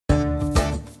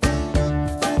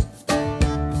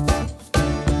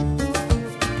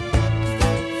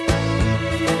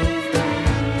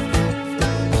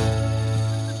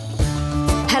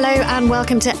and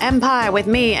welcome to Empire with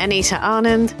me, Anita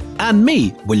Anand. And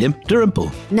me, William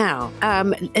Davenport. Now,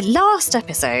 last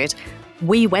episode,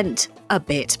 we went a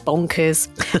bit bonkers.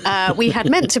 We had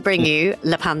meant to bring you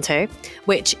Lepanto,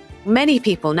 which many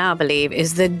people now believe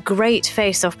is the great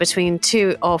face-off between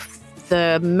two of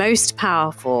the most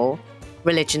powerful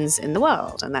religions in the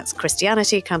world. And that's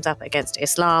Christianity comes up against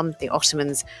Islam, the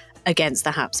Ottomans against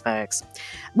the Habsburgs.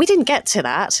 We didn't get to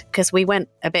that because we went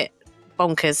a bit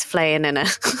bonkers flaying and a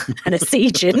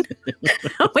sieging.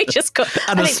 We just got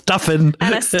a stuffing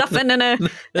and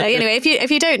anyway.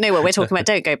 If you don't know what we're talking about,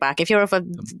 don't go back. If you're of a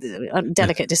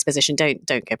delicate disposition, don't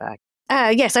go back.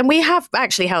 Yes, and we have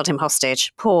actually held him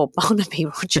hostage. Poor Barnaby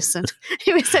Rogerson,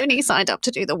 who was only signed up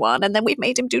to do the one, and then we've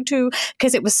made him do two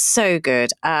because it was so good.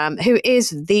 Who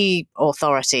is the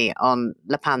authority on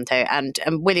Lepanto? And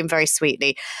William very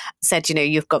sweetly said,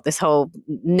 you've got this whole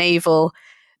naval.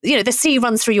 The sea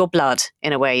runs through your blood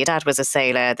in a way. Your dad was a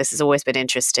sailor. This has always been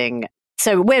interesting.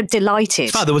 So we're delighted.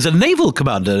 His father was a naval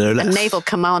commander, no less. A naval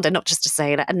commander, not just a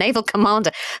sailor, a naval commander.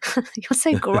 You're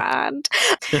so grand.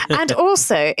 And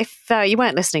also, if you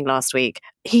weren't listening last week,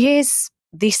 he is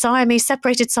the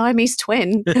separated Siamese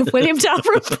twin of William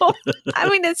Davenport. I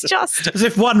mean, it's just... as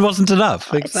if one wasn't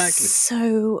enough. Exactly. It's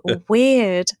so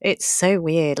weird. It's so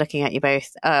weird looking at you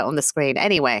both on the screen.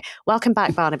 Anyway, welcome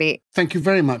back, Barnaby. Thank you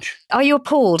very much. Are you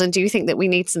appalled, and do you think that we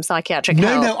need some psychiatric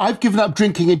help? No, I've given up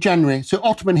drinking in January, so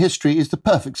Ottoman history is the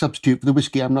perfect substitute for the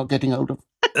whiskey I'm not getting hold of.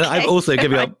 Okay. I've also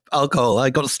given up alcohol. I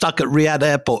got stuck at Riyadh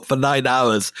airport for 9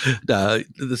 hours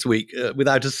this week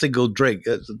without a single drink.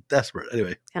 It's desperate.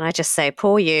 Anyway. Can I just say,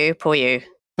 poor you.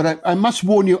 But I must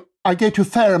warn you, I go to a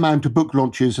fair amount of book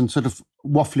launches and sort of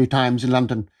waffly times in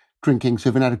London, drinking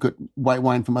sort of inadequate white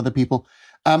wine from other people.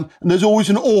 And there's always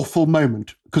an awful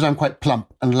moment, because I'm quite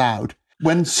plump and loud,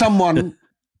 when someone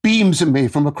beams at me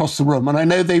from across the room, and I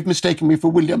know they've mistaken me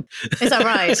for William. Is that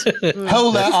right?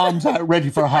 Hold their arms out ready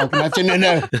for a hug, and I say,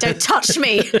 no. Don't touch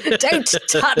me. Don't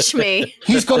touch me.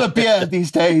 He's got a beard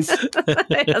these days.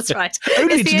 That's right.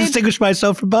 Only to distinguish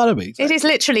myself from Barnaby. It is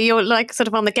literally, you're like sort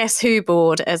of on the Guess Who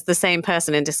board as the same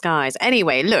person in disguise.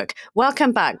 Anyway, look,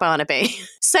 welcome back, Barnaby.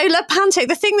 So Lepanto,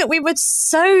 the thing that we were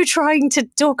so trying to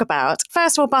talk about,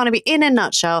 first of all, Barnaby, in a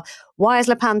nutshell, why is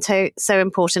Lepanto so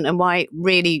important, and why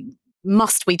really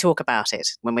must we talk about it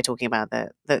when we're talking about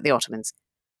the Ottomans?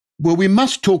 Well, we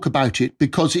must talk about it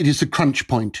because it is the crunch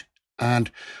point. And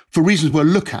for reasons we'll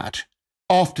look at,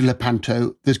 after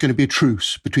Lepanto, there's going to be a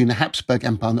truce between the Habsburg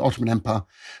Empire and the Ottoman Empire.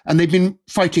 And they've been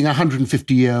fighting a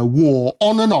 150-year war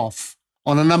on and off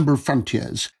on a number of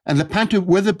frontiers. And Lepanto,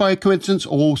 whether by coincidence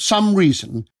or some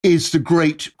reason, is the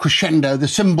great crescendo, the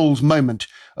symbols moment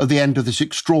of the end of this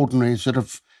extraordinary sort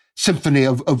of symphony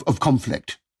of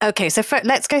conflict. Okay, so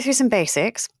let's go through some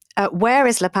basics. Where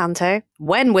is Lepanto?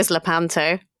 When was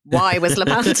Lepanto? Why was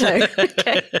Lepanto?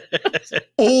 Okay.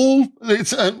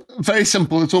 It's very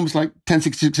simple. It's almost like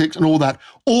 1066 and all that.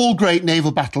 All great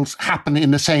naval battles happen in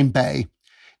the same bay.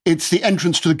 It's the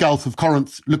entrance to the Gulf of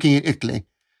Corinth looking at Italy.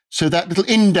 So that little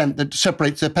indent that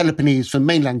separates the Peloponnese from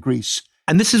mainland Greece.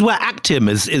 And this is where Actium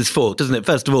is fought, isn't it?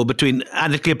 First of all, between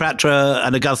Cleopatra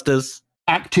and Augustus.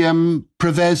 Actium,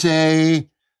 Preveze,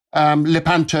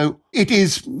 Lepanto, it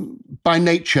is by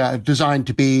nature designed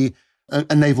to be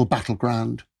a naval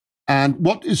battleground. And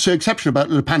what is so exceptional about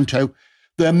Lepanto,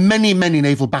 there are many, many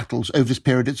naval battles over this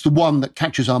period. It's the one that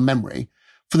catches our memory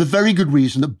for the very good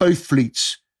reason that both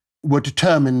fleets were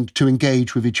determined to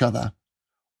engage with each other.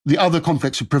 The other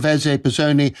conflicts of Preveze,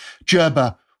 Pisoni,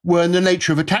 Gerba were in the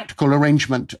nature of a tactical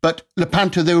arrangement. But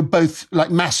Lepanto, they were both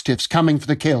like mastiffs coming for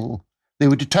the kill. They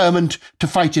were determined to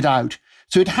fight it out.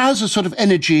 So it has a sort of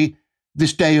energy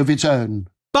this day of its own.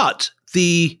 But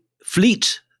the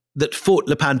fleet that fought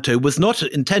Lepanto was not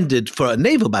intended for a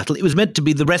naval battle. It was meant to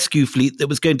be the rescue fleet that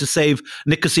was going to save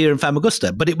Nicosia and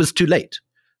Famagusta, but it was too late.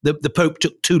 The Pope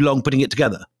took too long putting it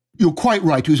together. You're quite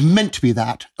right. It was meant to be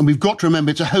that. And we've got to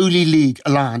remember it's a Holy League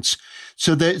alliance.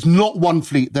 So there's not one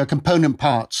fleet. There are component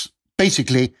parts.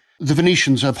 Basically, the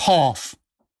Venetians have half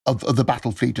of the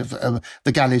battle fleet of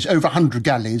the galleys, over 100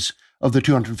 galleys of the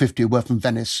 250 were from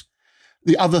Venice.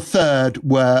 The other third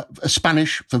were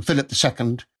Spanish from Philip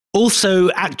II.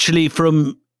 Also, actually,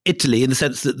 from Italy, in the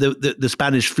sense that the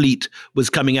Spanish fleet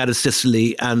was coming out of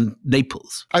Sicily and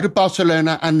Naples. Out of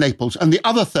Barcelona and Naples. And the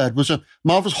other third was a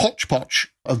marvellous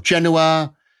hodgepodge of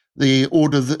Genoa, the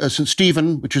Order of St.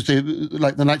 Stephen, which is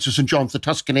like the Knights of St. John for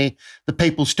Tuscany, the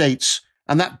Papal States.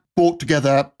 And that brought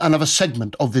together another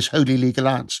segment of this Holy League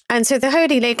alliance. And so the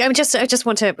Holy League, I just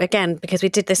want to, again, because we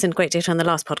did this in great detail in the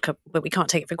last podcast, but we can't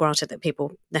take it for granted that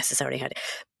people necessarily heard it.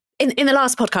 In the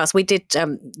last podcast, we did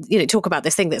talk about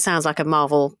this thing that sounds like a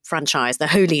Marvel franchise, the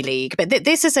Holy League. But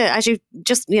this is, as you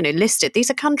just listed,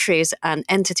 these are countries and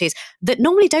entities that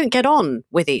normally don't get on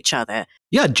with each other.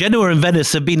 Yeah, Genoa and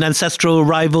Venice have been ancestral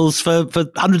rivals for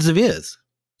hundreds of years.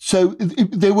 So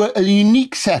there were a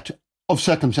unique set of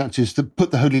circumstances that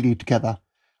put the Holy League together.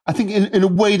 I think in a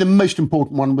way the most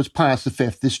important one was Pius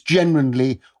V, this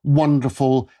genuinely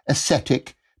wonderful,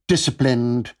 ascetic,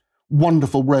 disciplined,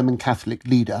 wonderful Roman Catholic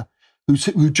leader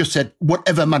who just said,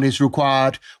 whatever money is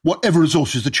required, whatever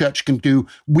resources the church can do,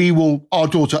 our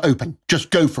doors are open.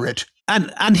 Just go for it.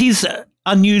 And he's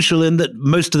unusual in that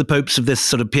most of the popes of this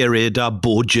sort of period are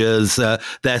Borgias.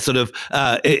 They're sort of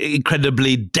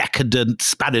incredibly decadent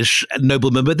Spanish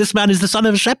noblemen. But this man is the son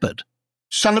of a shepherd.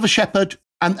 Son of a shepherd.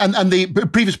 And the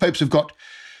previous popes have got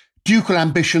ducal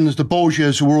ambitions. The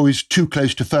Borgias were always too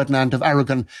close to Ferdinand of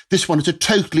Aragon. This one is a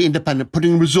totally independent,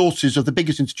 putting resources of the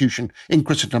biggest institution in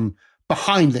Christendom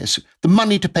behind this, the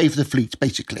money to pay for the fleets,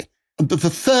 basically. And the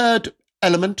third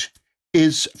element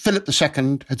is Philip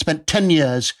II had spent 10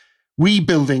 years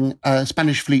rebuilding a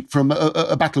Spanish fleet from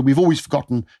a battle we've always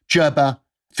forgotten, Jerba,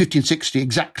 1560,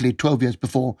 exactly 12 years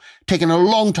before. Taken a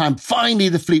long time. Finally,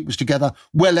 the fleet was together,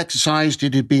 well exercised.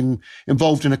 It had been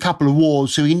involved in a couple of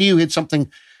wars, so he knew he had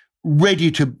something ready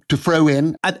to throw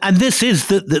in. And this is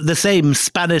the same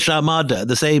Spanish Armada,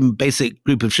 the same basic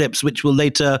group of ships, which will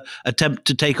later attempt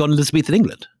to take on Elizabethan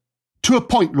England. To a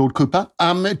point, Lord Cooper,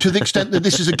 to the extent that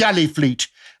this is a galley fleet,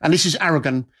 and this is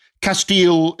Aragon.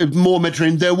 Castile, more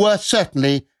Mediterranean. There were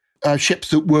certainly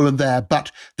ships that weren't there,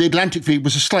 but the Atlantic fleet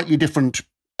was a slightly different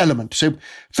element. So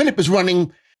Philip was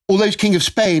running, although he's king of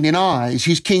Spain in our eyes,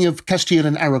 he's king of Castile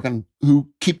and Aragon, who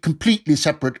keep completely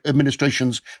separate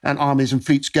administrations and armies and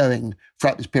fleets going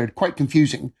throughout this period. Quite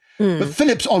confusing. But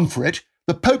Philip's on for it.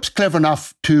 The Pope's clever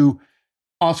enough to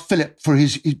ask Philip for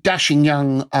his dashing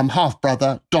young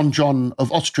half-brother, Don John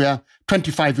of Austria,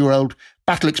 25-year-old,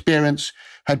 battle experience,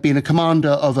 had been a commander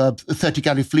of a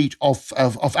 30-galley fleet of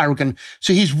Aragon.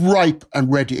 So he's ripe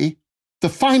and ready. The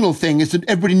final thing is that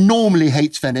everybody normally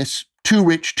hates Venice, too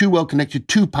rich, too well-connected,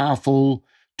 too powerful,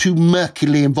 too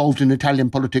murkily involved in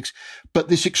Italian politics. But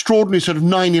this extraordinary sort of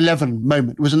 9/11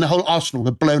 moment was when the whole arsenal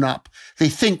had blown up. They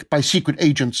think by secret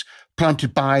agents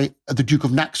planted by the Duke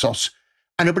of Naxos.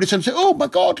 And everybody said, oh my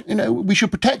God, we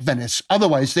should protect Venice.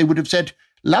 Otherwise, they would have said,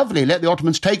 lovely, let the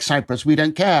Ottomans take Cyprus. We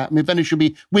don't care. I mean, Venice should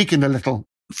be weakened a little.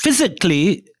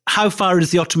 Physically, how far is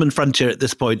the Ottoman frontier at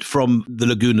this point from the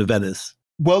Lagoon of Venice?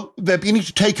 Well, they're beginning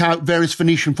to take out various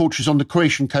Venetian fortresses on the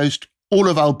Croatian coast, all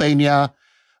of Albania,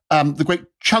 the great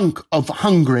chunk of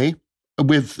Hungary,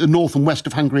 with the north and west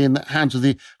of Hungary in the hands of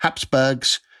the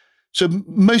Habsburgs. So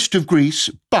most of Greece,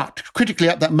 but critically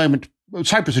at that moment,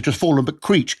 Cyprus had just fallen, but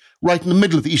Crete, right in the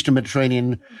middle of the Eastern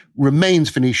Mediterranean, remains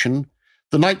Venetian.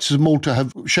 The Knights of Malta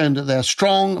have shown that they're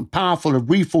strong and powerful, have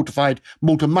refortified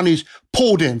Malta. Money's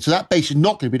poured in, so that base is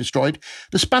not going to be destroyed.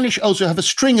 The Spanish also have a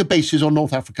string of bases on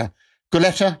North Africa.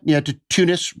 Goleta, near to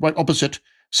Tunis, right opposite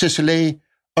Sicily.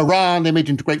 Oran, they made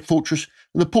into a great fortress.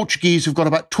 And the Portuguese have got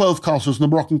about 12 castles on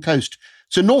the Moroccan coast.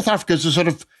 So North Africa is a sort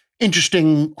of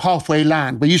interesting halfway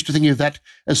land. We're used to thinking of that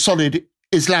as solid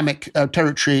Islamic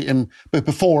territory in both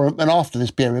before and after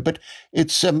this period, but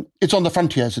it's on the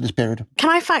frontiers of this period. Can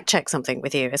I fact check something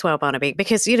with you as well, Barnaby?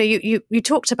 Because you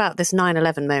talked about this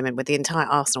 9/11 moment with the entire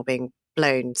arsenal being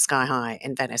blown sky high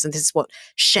in Venice, and this is what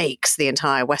shakes the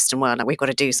entire Western world. Like, we've got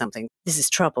to do something. This is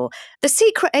trouble. The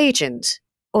secret agent,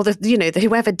 or the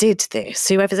whoever did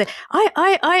this,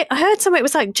 I heard somewhere it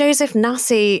was like Joseph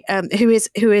Nassi, who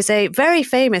is a very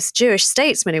famous Jewish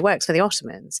statesman who works for the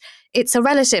Ottomans. It's a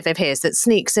relative of his that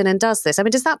sneaks in and does this. I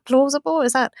mean, is that plausible?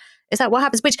 Is that what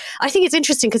happens? Which I think it's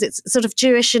interesting because it's sort of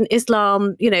Jewish and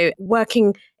Islam,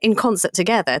 working in concert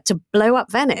together to blow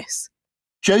up Venice.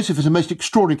 Joseph is a most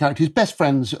extraordinary character. He's best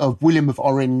friends of William of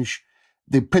Orange,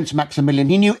 the Prince Maximilian.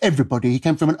 He knew everybody. He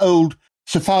came from an old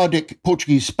Sephardic,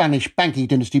 Portuguese, Spanish banking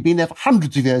dynasty, been there for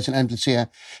hundreds of years in Andalusia.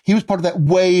 He was part of that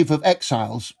wave of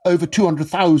exiles, over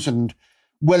 200,000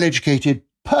 well-educated,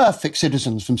 perfect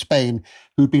citizens from Spain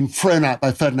who'd been thrown out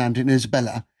by Ferdinand and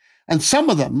Isabella. And some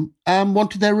of them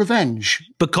wanted their revenge.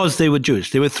 Because they were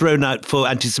Jewish. They were thrown out for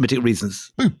anti-Semitic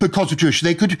reasons. Because of Jewish.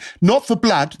 They could, not for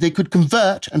blood, they could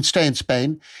convert and stay in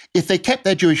Spain. If they kept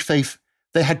their Jewish faith,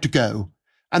 they had to go.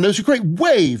 And there was a great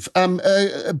wave.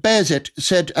 Bayezid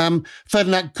said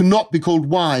Ferdinand cannot be called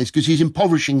wise because he's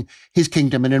impoverishing his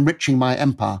kingdom and enriching my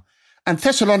empire. And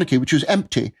Thessaloniki, which was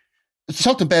empty,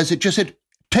 Sultan Bayezid just said,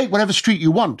 take whatever street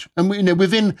you want. And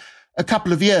within a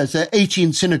couple of years, there are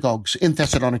 18 synagogues in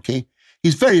Thessaloniki.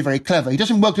 He's very, very clever. He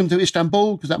doesn't welcome them to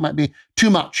Istanbul because that might be too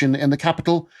much in the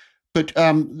capital. But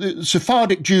the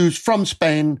Sephardic Jews from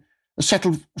Spain are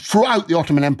settled throughout the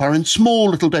Ottoman Empire in small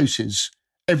little doses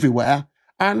everywhere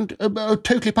and are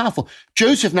totally powerful.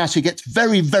 Joseph Nassi gets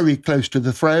very, very close to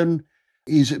the throne.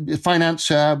 He's a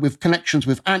financier with connections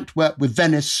with Antwerp, with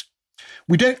Venice.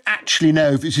 We don't actually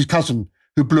know if it's his cousin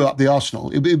who blew up the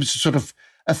arsenal. It was sort of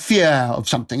a fear of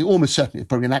something, almost certainly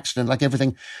probably an accident like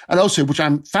everything. And also, which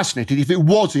I'm fascinated, if it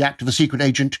was the act of a secret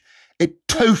agent, it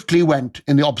totally went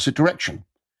in the opposite direction.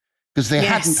 Because they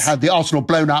hadn't had the arsenal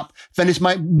blown up, Venice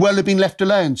might well have been left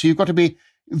alone. So you've got to be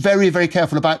very, very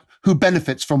careful about who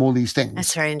benefits from all these things.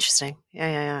 That's very interesting.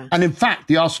 Yeah. And in fact,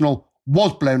 the arsenal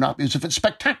was blown up. It was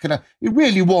spectacular. It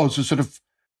really was a sort of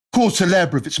cause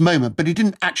célèbre of its moment, but it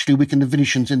didn't actually weaken the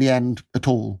Venetians in the end at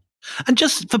all. And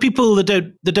just for people that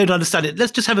don't understand it,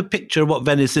 let's just have a picture of what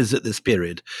Venice is at this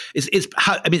period. It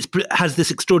has this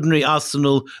extraordinary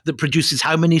arsenal that produces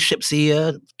how many ships a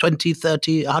year? 20,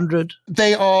 30, 100?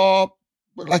 They are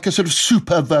like a sort of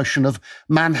super version of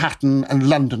Manhattan and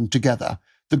London together.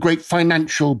 The great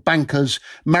financial bankers,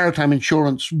 maritime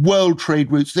insurance, world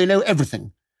trade routes, they know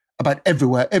everything about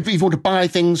everywhere. If you want to buy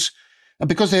things, and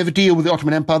because they have a deal with the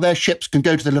Ottoman Empire, their ships can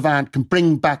go to the Levant, can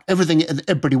bring back everything that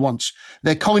everybody wants.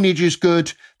 Their coinage is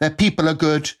good. Their people are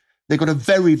good. They've got a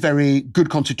very, very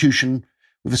good constitution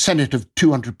with a Senate of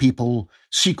 200 people,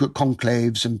 secret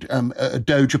conclaves, and a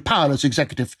Doge, a powerless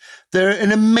executive. They're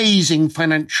an amazing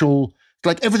financial,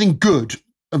 like everything good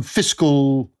of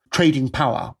fiscal trading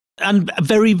power. And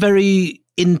very, very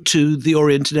into the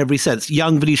Orient in every sense.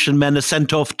 Young Venetian men are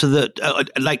sent off to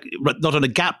not on a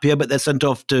gap year, but they're sent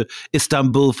off to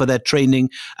Istanbul for their training.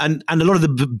 And a lot of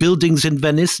the buildings in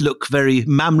Venice look very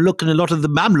Mamluk, and a lot of the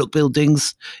Mamluk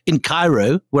buildings in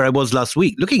Cairo, where I was last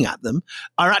week looking at them,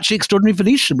 are actually extraordinary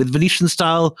Venetian, with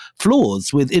Venetian-style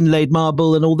floors, with inlaid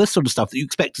marble and all this sort of stuff that you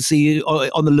expect to see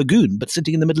on the lagoon, but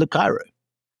sitting in the middle of Cairo.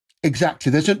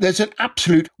 Exactly. There's an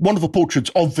absolute wonderful portraits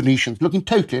of Venetians looking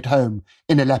totally at home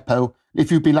in Aleppo. If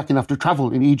you've been lucky enough to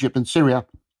travel in Egypt and Syria,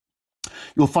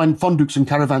 you'll find fonduks and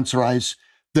caravanserais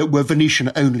that were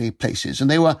Venetian-only places, and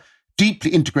they were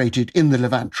deeply integrated in the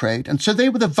Levant trade. And so they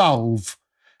were the valve.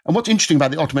 And what's interesting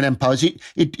about the Ottoman Empire is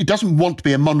it doesn't want to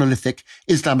be a monolithic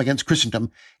Islam against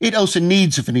Christendom. It also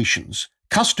needs the Venetians.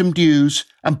 Custom dues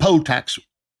and poll tax.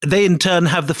 They in turn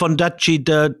have the Fondacci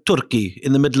de Turchi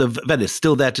in the middle of Venice,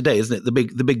 still there today, isn't it? The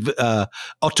big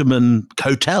Ottoman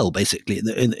hotel, basically,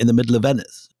 in the middle of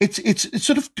Venice. It's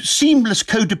sort of seamless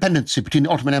codependency between the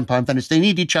Ottoman Empire and Venice. They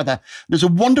need each other. There's a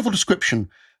wonderful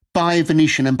description by a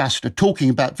Venetian ambassador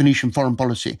talking about Venetian foreign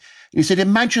policy. He said,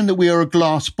 imagine that we are a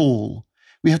glass ball.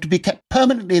 We have to be kept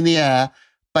permanently in the air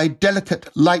by delicate,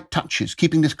 light touches,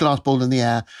 keeping this glass ball in the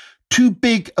air. Too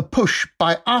big a push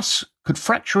by us could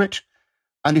fracture it,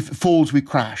 and if it falls, we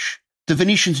crash. The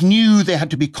Venetians knew they had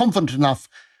to be confident enough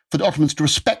for the Ottomans to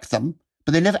respect them,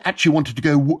 but they never actually wanted to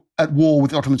go at war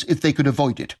with the Ottomans if they could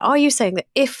avoid it. Are you saying that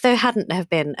if there hadn't have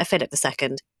been a Philip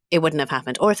II, it wouldn't have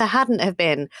happened? Or if there hadn't have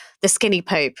been the skinny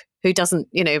Pope who doesn't,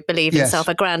 believe in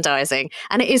self-aggrandizing?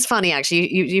 And it is funny,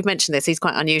 actually, you've mentioned this, he's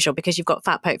quite unusual because you've got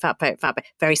fat Pope,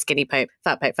 very skinny Pope,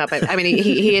 fat Pope. I mean,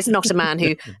 he is not a man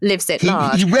who lives at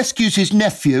large. He rescues his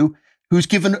nephew, who's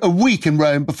given a week in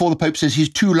Rome before the Pope says he's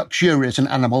too luxurious an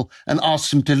animal and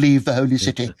asks him to leave the Holy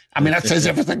City. I mean, that says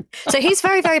everything. So he's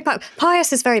very, very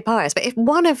pious is very pious. But if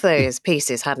one of those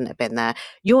pieces hadn't have been there,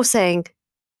 you're saying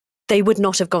they would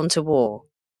not have gone to war?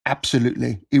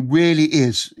 Absolutely. It really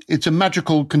is. It's a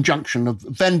magical conjunction of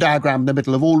Venn diagram in the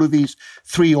middle of all of these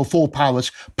 3 or 4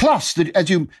 powers. Plus,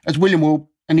 as William will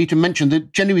Anita mentioned, the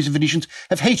Genoese and Venetians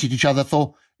have hated each other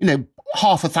for,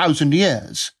 half a thousand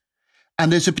years.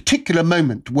 And there's a particular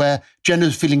moment where Genoa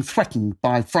is feeling threatened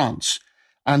by France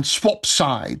and swaps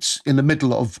sides in the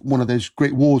middle of one of those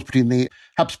great wars between the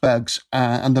Habsburgs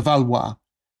and the Valois,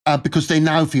 because they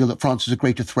now feel that France is a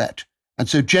greater threat. And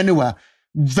so Genoa,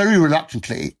 very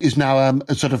reluctantly, is now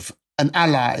a sort of an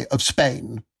ally of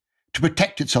Spain to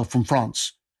protect itself from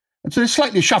France. And so they're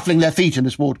slightly shuffling their feet in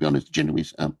this war, to be honest, the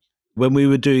Genoese. When we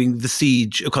were doing the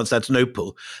siege of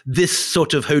Constantinople, this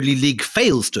sort of Holy League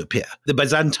fails to appear. The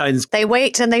Byzantines... They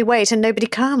wait and nobody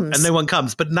comes. And no one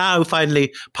comes. But now,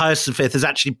 finally, Pius V has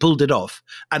actually pulled it off.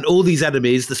 And all these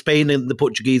enemies, the Spain and the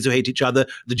Portuguese who hate each other,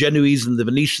 the Genoese and the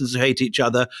Venetians who hate each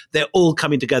other, they're all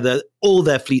coming together. All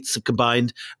their fleets have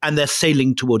combined, and they're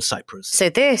sailing towards Cyprus. So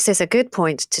this is a good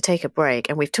point to take a break.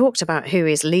 And we've talked about who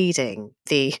is leading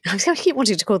I keep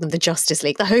wanting to call them the Justice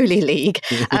League, the Holy League,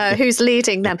 who's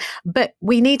leading them. But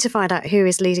we need to find out who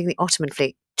is leading the Ottoman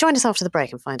fleet. Join us after the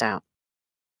break and find out.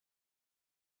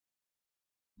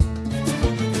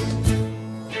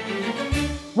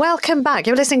 Welcome back.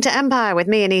 You're listening to Empire with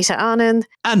me, Anita Anand.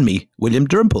 And me, William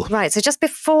Dalrymple. Right, so just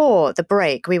before the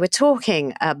break, we were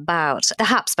talking about the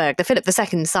Habsburg, the Philip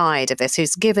II side of this,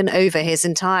 who's given over his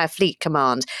entire fleet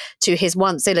command to his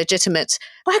once illegitimate,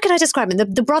 how can I describe him?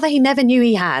 The brother he never knew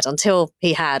he had until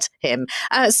he had him.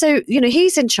 So,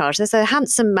 he's in charge. There's a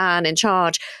handsome man in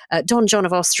charge, Don John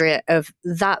of Austria, of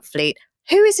that fleet.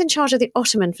 Who is in charge of the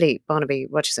Ottoman fleet, Barnaby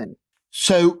Rogerson?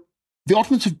 So the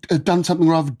Ottomans have done something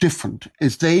rather different,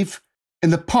 is they've, in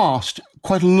the past,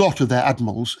 quite a lot of their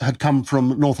admirals had come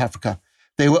from North Africa.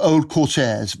 They were old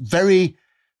corsairs, very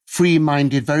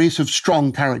free-minded, very sort of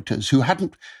strong characters who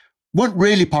weren't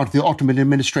really part of the Ottoman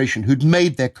administration, who'd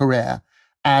made their career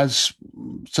as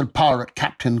sort of pirate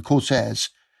captain corsairs.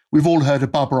 We've all heard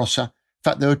of Barbarossa. In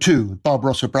fact, there were two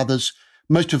Barbarossa brothers.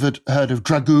 Most of us heard of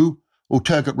Dragoo or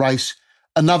Turgot Rice,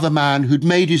 another man who'd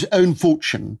made his own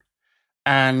fortune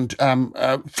and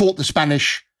fought the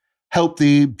Spanish, helped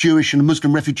the Jewish and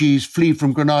Muslim refugees flee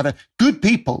from Granada. Good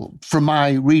people, from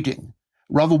my reading,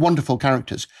 rather wonderful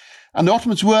characters. And the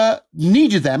Ottomans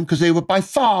needed them because they were by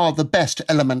far the best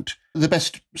element, the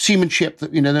best seamanship,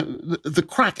 the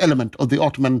crack element of the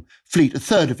Ottoman fleet. A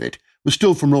third of it was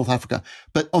still from North Africa.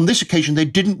 But on this occasion, they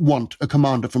didn't want a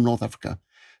commander from North Africa.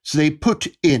 So they put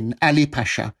in Ali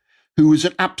Pasha, who was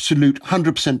an absolute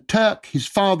 100% Turk. His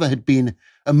father had been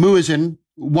a muezzin,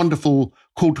 wonderful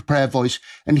call to prayer voice,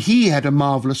 and he had a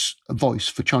marvelous voice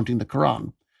for chanting the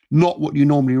Quran. Not what you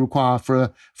normally require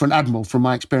for an admiral, from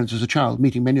my experience as a child,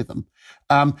 meeting many of them.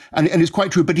 And it's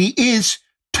quite true, but he is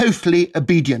totally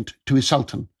obedient to his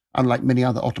sultan, unlike many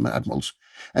other Ottoman admirals.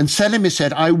 And Selim has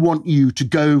said, I want you to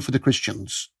go for the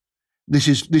Christians. This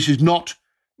is not,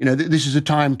 this is a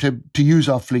time to use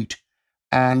our fleet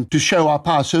and to show our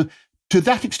power. So to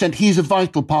that extent, he's a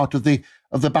vital part of the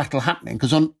battle happening,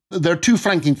 because there are two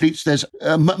flanking fleets. There's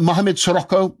Mohammed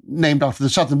Sirocco, named after the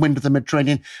southern wind of the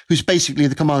Mediterranean, who's basically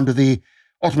the commander of the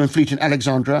Ottoman fleet in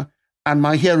Alexandria, and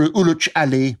my hero Uluç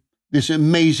Ali, this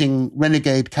amazing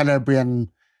renegade Calabrian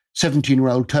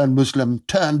 17-year-old turned Muslim,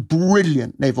 turned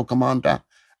brilliant naval commander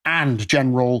and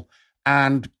general,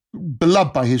 and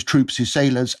beloved by his troops, his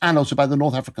sailors, and also by the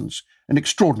North Africans. An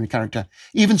extraordinary character.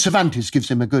 Even Cervantes gives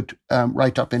him a good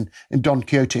write-up in Don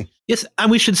Quixote. Yes,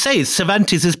 and we should say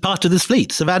Cervantes is part of this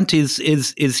fleet. Cervantes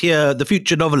is here, the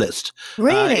future novelist.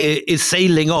 Really? Is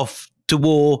sailing off to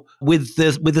war with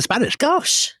the Spanish.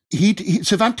 Gosh.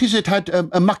 Cervantes had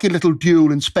a mucky little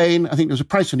duel in Spain. I think there was a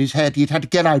price on his head. He'd had to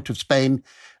get out of Spain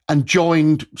and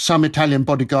joined some Italian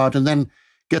bodyguard, and then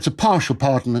gets a partial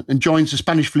pardon and joins the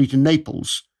Spanish fleet in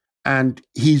Naples. And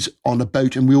he's on a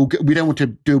boat, and we don't want to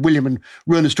do a William and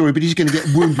ruin the story, but he's going to get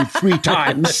wounded 3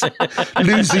 times,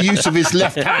 lose the use of his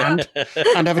left hand,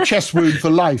 and have a chest wound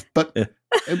for life, but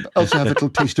also have a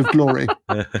little taste of glory.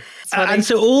 And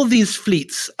so all these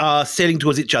fleets are sailing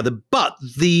towards each other, but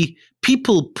the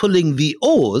people pulling the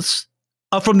oars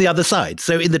are from the other side.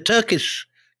 So in the Turkish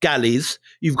galleys,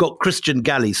 you've got Christian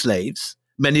galley slaves,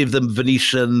 many of them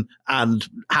Venetian and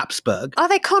Habsburg. Are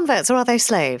they converts or are they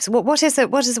slaves?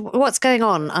 What's going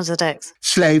on under the decks?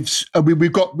 Slaves.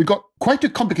 We've got quite a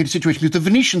complicated situation, because the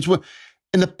Venetians were,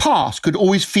 in the past, could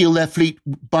always feel their fleet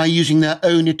by using their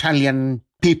own Italian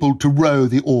people to row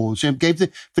the oars. It gave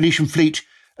the Venetian fleet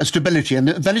a stability, and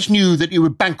Venice knew that it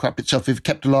would bankrupt itself if it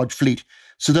kept a large fleet.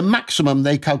 So the maximum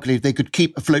they calculated they could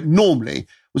keep afloat normally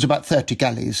was about 30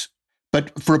 galleys.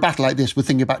 But for a battle like this, we're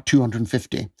thinking about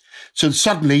 250. So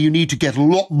suddenly you need to get a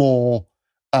lot more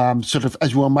sort of,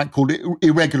 as one might call it,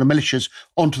 irregular militias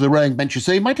onto the rowing benches.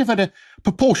 So they might have had a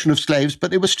proportion of slaves,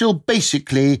 but it was still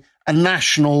basically a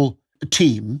national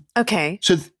team. Okay.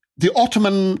 So the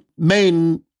Ottoman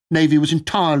main navy was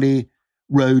entirely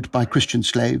rowed by Christian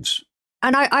slaves.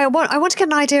 And I want to get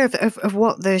an idea of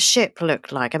what the ship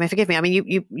looked like. I mean, forgive me. I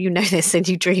mean, you know this and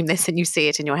you dream this and you see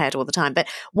it in your head all the time. But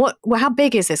how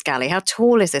big is this galley? How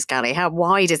tall is this galley? How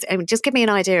wide is it? I mean, just give me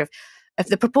an idea of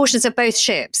the proportions of both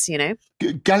ships,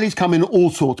 Galleys come in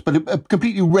all sorts, but a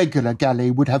completely regular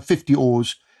galley would have 50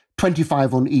 oars,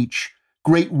 25 on each,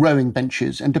 great rowing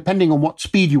benches. And depending on what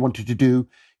speed you wanted to do,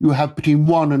 you have between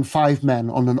 1 and 5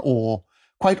 men on an oar.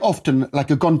 Quite often,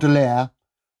 like a gondolier,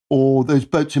 or those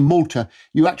boats in Malta,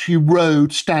 you actually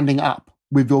rowed standing up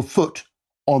with your foot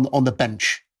on the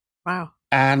bench. Wow.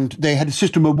 And they had a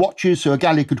system of watches, so a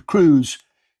galley could cruise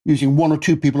using 1 or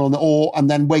 2 people on the oar and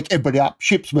then wake everybody up,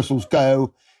 ship's whistles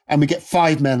go, and we get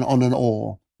 5 men on an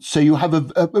oar. So you have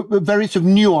a very sort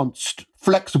of nuanced,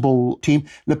 flexible team.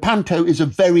 Lepanto is a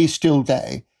very still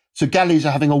day, so galleys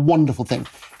are having a wonderful thing.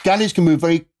 Galleys can move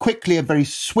very quickly, are very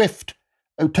swift,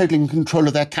 totally in control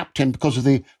of their captain because of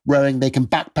the rowing. They can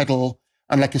backpedal,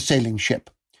 and like a sailing ship.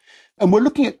 And we're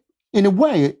looking at in a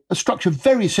way, a structure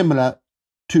very similar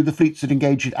to the fleets that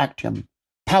engaged at Actium,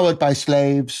 powered by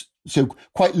slaves, so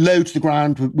quite low to the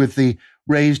ground with the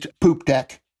raised poop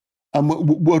deck. And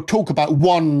we'll talk about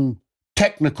one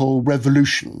technical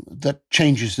revolution that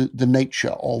changes the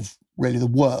nature of really the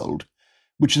world,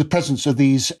 which is the presence of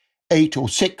these 8 or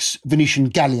 6 Venetian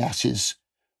galleasses,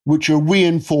 which are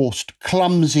reinforced,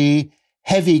 clumsy,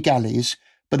 heavy galleys,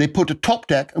 but they put a top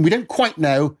deck, and we don't quite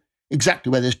know exactly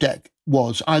where this deck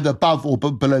was, either above or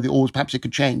below the oars. Perhaps it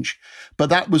could change. But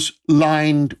that was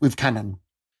lined with cannon.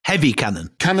 Heavy cannon.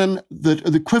 Cannon, the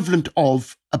equivalent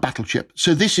of a battleship.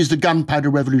 So this is the gunpowder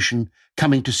revolution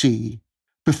coming to sea.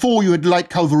 Before you had light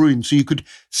culveroons, so you could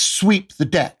sweep the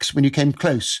decks when you came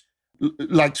close,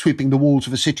 like sweeping the walls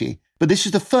of a city. But this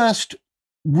is the first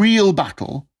real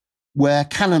battle where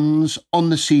cannons on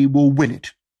the sea will win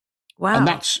it. Wow. And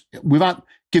that's, without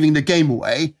giving the game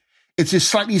away, it's this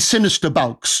slightly sinister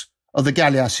bulks of the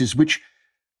galleasses, which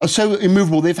are so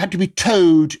immovable, they've had to be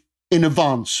towed in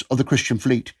advance of the Christian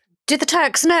fleet. Did the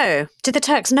Turks know?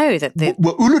 That the...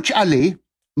 Well, Uluç Ali,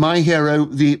 my hero,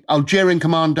 the Algerian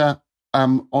commander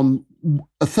on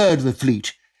a third of the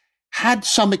fleet, had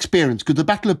some experience, because the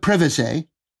Battle of Preveze,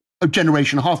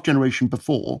 half generation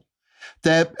before,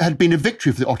 there had been a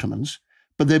victory for the Ottomans,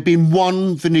 but there had been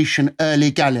one Venetian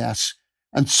early galleass,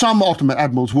 and some Ottoman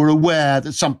admirals were aware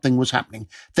that something was happening.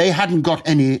 They hadn't got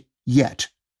any yet.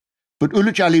 But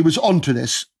Uluç Ali was onto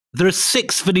this. There are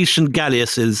 6 Venetian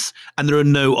galleasses and there are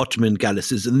no Ottoman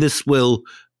galleasses, and this will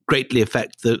greatly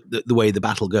affect the way the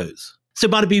battle goes. So,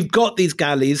 Barnaby, you've got these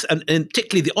galleys, and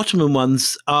particularly the Ottoman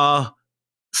ones are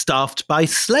staffed by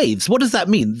slaves. What does that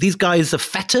mean? These guys are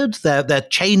fettered? They're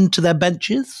chained to their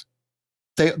benches?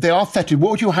 They are fettered.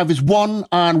 What you have is one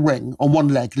iron ring on one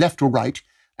leg, left or right,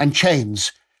 and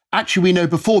chains. Actually, we know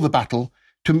before the battle,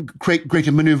 to create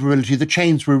greater maneuverability, the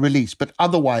chains were released, but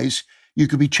otherwise you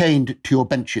could be chained to your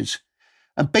benches.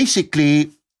 And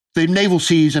basically, the naval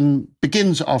season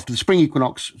begins after the spring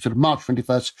equinox, sort of March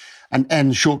 21st, and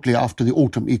ends shortly after the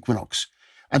autumn equinox.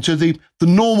 And so the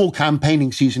normal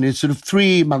campaigning season is sort of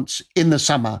 3 months in the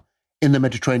summer in the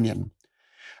Mediterranean.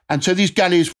 And so these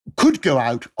galleys could go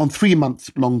out on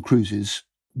 3-month-long cruises,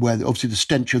 where obviously the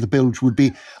stench of the bilge would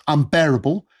be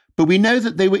unbearable. But we know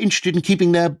that they were interested in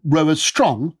keeping their rowers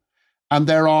strong. And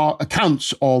there are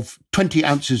accounts of 20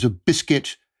 ounces of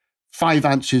biscuit, 5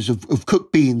 ounces of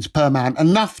cooked beans per man,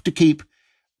 enough to keep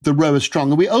the rowers strong.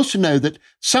 And we also know that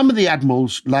some of the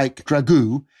admirals, like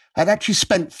Dragou, had actually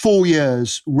spent 4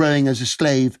 years rowing as a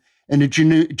slave in a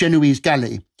Genoese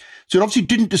galley. So it obviously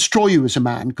didn't destroy you as a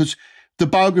man, because the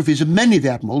biographies of many of the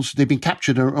admirals, they've been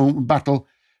captured in battle.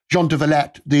 Jean de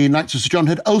Valette, the Knights of Sir John,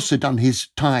 had also done his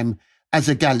time as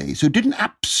a galley. So it didn't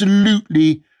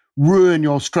absolutely ruin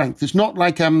your strength. It's not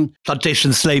like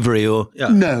plantation slavery or... Yeah.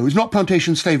 No, it's not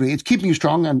plantation slavery. It's keeping you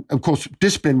strong. And of course,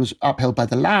 discipline was upheld by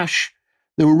the lash.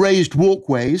 There were raised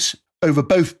walkways over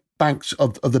both banks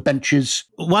of the benches.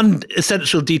 One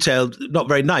essential detail, not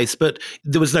very nice, but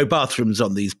there was no bathrooms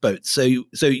on these boats. So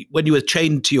when you were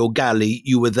chained to your galley,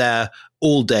 you were there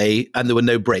all day and there were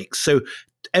no breaks. So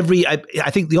I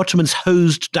think the Ottomans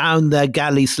hosed down their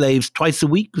galley slaves twice a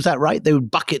week. Was that right? They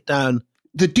would bucket down.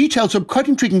 The details are quite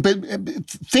intriguing, but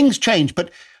things change.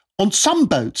 But on some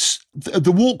boats,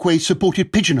 the walkways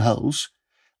supported pigeonholes.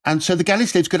 And so the galley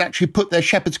slaves could actually put their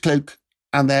shepherd's cloak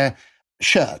and their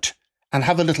shirt and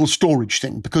have a little storage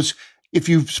thing. Because if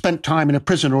you've spent time in a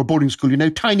prison or a boarding school, you know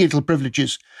tiny little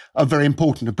privileges are very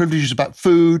important. The privileges about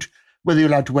food, whether you're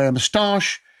allowed to wear a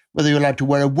moustache, whether you're allowed to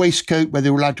wear a waistcoat, whether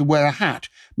you're allowed to wear a hat,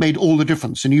 made all the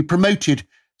difference. And you promoted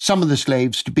some of the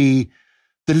slaves to be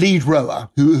the lead rower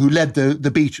who led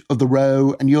the beat of the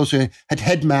row. And you also had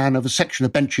headman of a section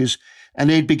of benches, and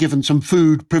they'd be given some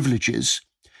food privileges.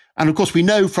 And of course, we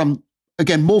know from,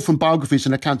 again, more from biographies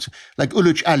and accounts, like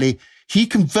Uluç Ali, he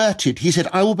converted. He said,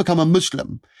 I will become a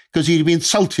Muslim, because he'd been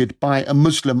insulted by a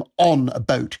Muslim on a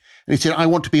boat. And he said, I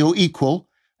want to be your equal,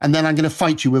 and then I'm going to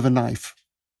fight you with a knife.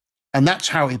 And that's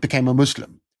how he became a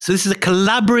Muslim. So this is a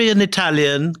Calabrian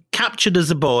Italian, captured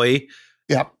as a boy,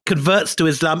 converts to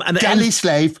Islam. And galley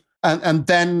slave, and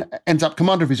then ends up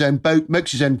commander of his own boat,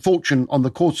 makes his own fortune on the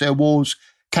Corsair Wars,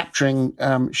 capturing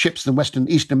ships in the Western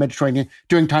Eastern Mediterranean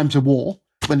during times of war,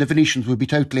 when the Venetians would be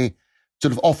totally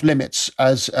sort of off limits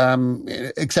as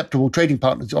acceptable trading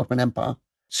partners of the Ottoman Empire.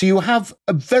 So you have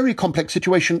a very complex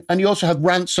situation, and you also have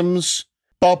ransoms.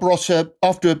 Barbarossa,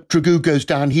 after Dragou goes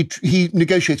down, he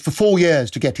negotiates for 4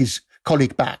 years to get his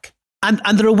colleague back. And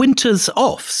there are winters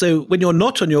off. So when you're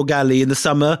not on your galley in the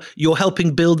summer, you're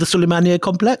helping build the Suleymaniye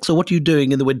complex? Or what are you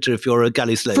doing in the winter if you're a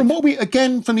galley slave?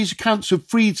 From these accounts of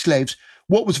freed slaves,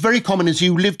 what was very common is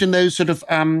you lived in those sort of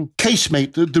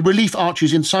casemate, the relief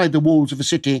arches inside the walls of a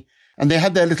city, and they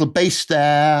had their little base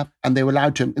there, and they were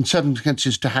allowed to, in certain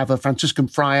instances, to have a Franciscan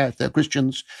friar, if they're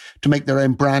Christians, to make their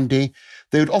own brandy.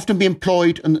 They would often be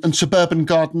employed in suburban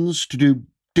gardens to do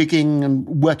digging and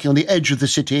working on the edge of the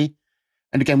city.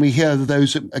 And again, we hear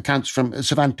those accounts from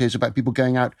Cervantes about people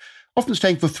going out, often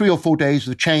staying for 3 or 4 days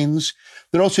with chains.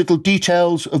 There are also little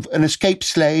details of an escaped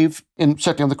slave,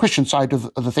 certainly on the Christian side of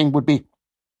the thing, would be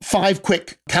 5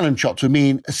 quick cannon shots would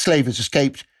mean a slave has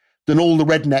escaped. Then all the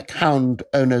redneck hound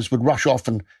owners would rush off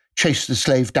and chase the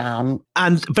slave down.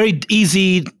 And very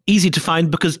easy to find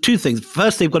because 2 things.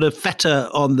 First, they've got a fetter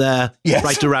on their,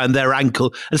 right around their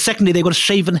ankle. And secondly, they've got a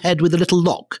shaven head with a little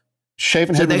lock.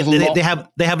 Shaven head with a little lock.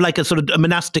 They have like a sort of a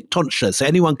monastic tonsure, so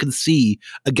anyone can see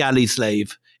a galley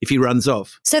slave if he runs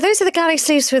off. So those are the galley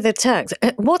slaves for the Turks.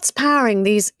 What's powering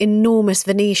these enormous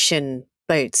Venetian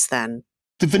boats then?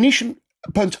 The Venetian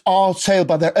boats are sailed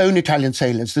by their own Italian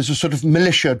sailors. There's a sort of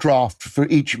militia draft for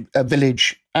each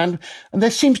village. And there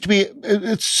seems to be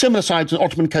similar sides on the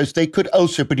Ottoman coast. They could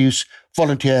also produce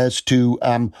volunteers to,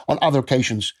 on other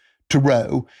occasions, to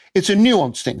row. It's a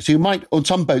nuanced thing. So you might, on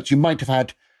some boats, you might have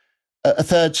had a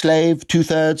third slave,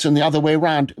 2/3, and the other way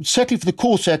around. Certainly for the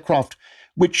Corsair craft,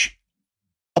 which,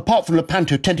 apart from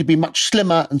Lepanto, tend to be much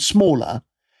slimmer and smaller,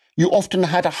 you often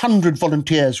had 100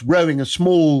 volunteers rowing a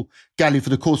small galley for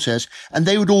the Corsairs, and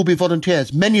they would all be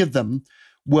volunteers. Many of them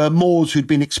were Moors who'd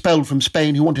been expelled from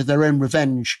Spain who wanted their own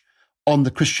revenge on the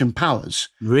Christian powers.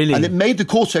 Really? And it made the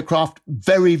Corsair craft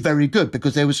very, very good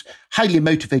because there was highly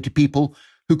motivated people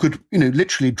who could,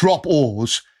 literally drop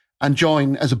oars and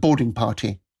join as a boarding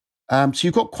party. So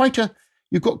you've got quite,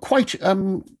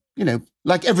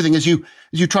 like everything, as you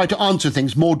try to answer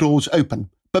things, more doors open.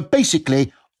 But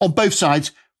basically, on both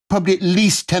sides, probably at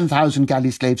least 10,000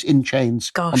 galley slaves in chains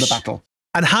on the battle.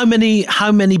 And how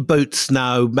many boats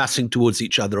now massing towards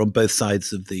each other on both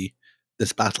sides of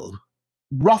this battle?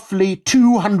 Roughly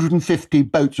 250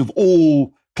 boats of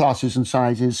all classes and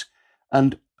sizes,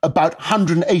 and about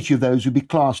 180 of those would be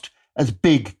classed as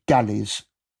big galleys,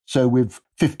 so with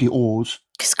 50 oars.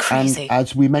 It's crazy. And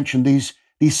as we mentioned, these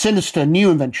sinister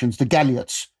new inventions, the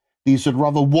galliots, these sort of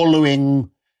rather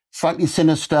wallowing, slightly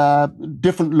sinister,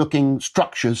 different-looking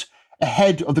structures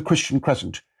ahead of the Christian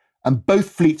crescent. And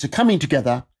both fleets are coming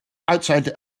together outside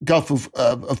the Gulf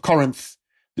of Corinth,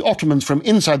 the Ottomans from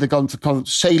inside the Gulf of Corinth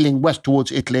sailing west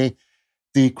towards Italy,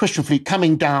 the Christian fleet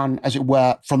coming down, as it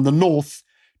were, from the north,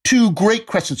 2 great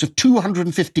crescents of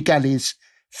 250 galleys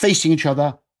facing each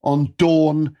other on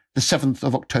dawn the 7th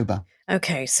of October.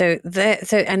 Okay, so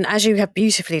and as you have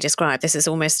beautifully described, this is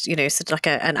almost, sort of like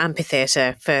an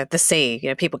amphitheatre for the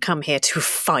sea. People come here to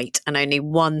fight and only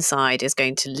one side is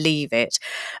going to leave it.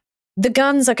 The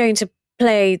guns are going to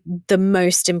play the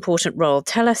most important role.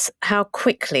 Tell us how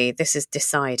quickly this is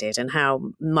decided and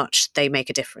how much they make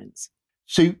a difference.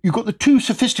 So you've got the 2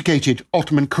 sophisticated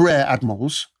Ottoman career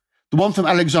admirals, the one from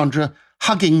Alexandria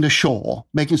hugging the shore,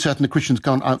 making certain the Christians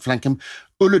can't outflank him,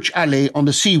 Uluç Ali on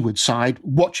the seaward side,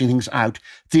 watching things out,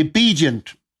 the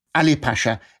obedient Ali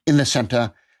Pasha in the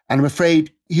centre, and I'm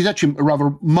afraid he's actually a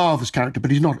rather marvellous character, but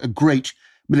he's not a great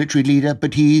military leader,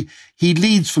 but he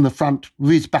leads from the front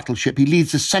with his battleship. He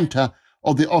leads the centre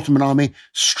of the Ottoman army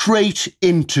straight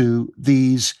into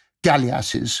these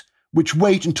galleasses, which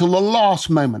wait until the last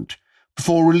moment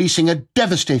before releasing a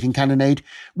devastating cannonade,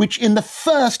 which in the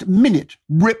first minute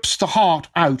rips the heart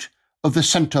out of the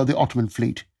centre of the Ottoman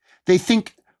fleet. They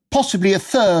think possibly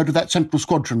 1/3 of that central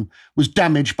squadron was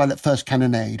damaged by that first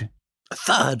cannonade.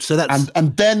 1/3? So that's...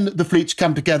 And then the fleets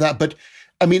come together. But,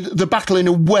 I mean, the battle, in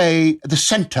a way, the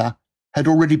centre had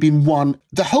already been won.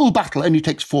 The whole battle only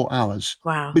takes 4 hours.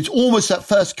 Wow. It's almost that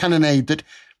first cannonade that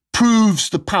proves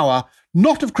the power,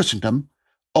 not of Christendom,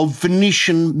 of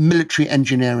Venetian military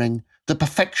engineering, the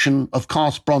perfection of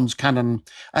cast bronze cannon.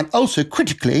 And also,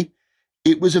 critically,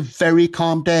 it was a very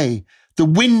calm day. The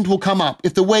wind will come up.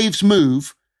 If the waves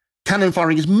move, cannon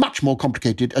firing is much more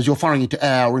complicated as you're firing into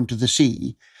air or into the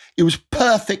sea. It was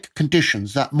perfect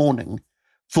conditions that morning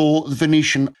for the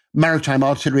Venetian maritime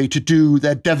artillery to do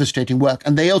their devastating work.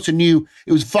 And they also knew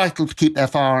it was vital to keep their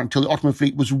fire until the Ottoman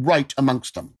fleet was right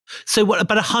amongst them. So what,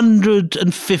 about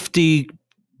 150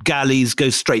 galleys go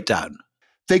straight down?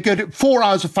 They go to 4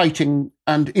 hours of fighting,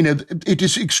 and, it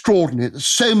is extraordinary.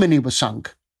 So many were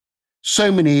sunk.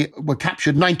 So many were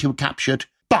captured, 90 were captured.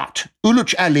 But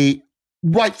Uluç Ali,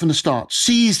 right from the start,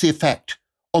 sees the effect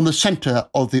on the centre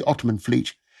of the Ottoman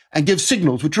fleet and gives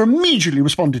signals which are immediately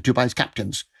responded to by his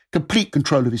captains. Complete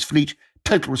control of his fleet,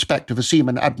 total respect of a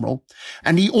seaman admiral.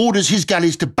 And he orders his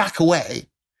galleys to back away.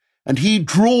 And he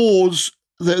draws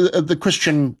the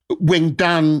Christian wing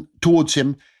down towards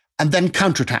him and then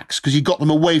counterattacks because he got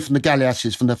them away from the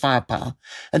galleasses, from their firepower.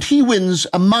 And he wins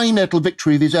a minor little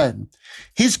victory of his own.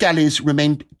 His galleys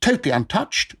remained totally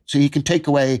untouched, so he can take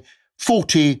away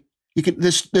 40.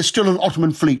 There's still an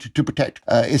Ottoman fleet to protect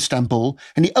Istanbul.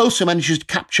 And he also manages to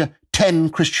capture 10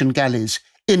 Christian galleys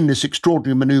in this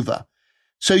extraordinary maneuver.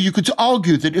 So you could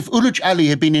argue that if Uluç Ali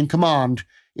had been in command,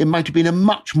 it might have been a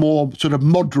much more sort of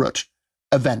moderate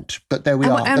event, but there we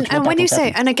are. And when you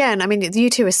say, and again, I mean, you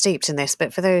two are steeped in this,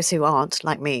 but for those who aren't,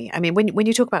 like me, I mean, when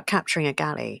you talk about capturing a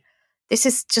galley, this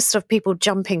is just sort of people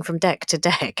jumping from deck to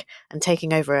deck and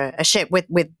taking over a ship with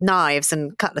knives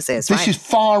and cutlasses, This is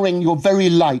firing your very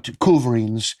light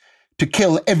culverines to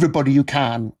kill everybody you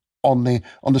can on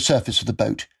the surface of the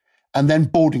boat, and then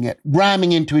boarding it,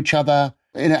 ramming into each other,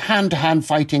 in a hand-to-hand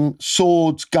fighting,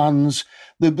 swords, guns.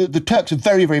 The Turks are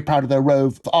very, very proud of their row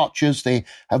of archers. They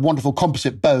have wonderful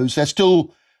composite bows. They're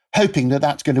still hoping that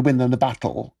that's going to win them the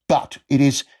battle. But it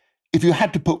is, if you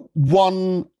had to put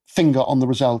one finger on the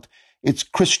result, it's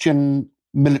Christian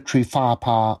military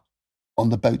firepower on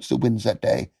the boats that wins that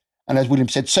day. And as William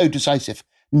said, so decisive,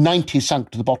 90 sunk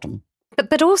to the bottom.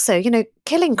 But also,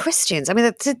 killing Christians. I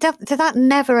mean, did that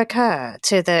never occur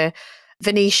to the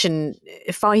Venetian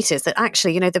fighters that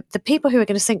actually, the people who are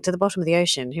going to sink to the bottom of the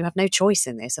ocean, who have no choice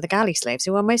in this, are the galley slaves,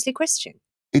 who are mostly Christian?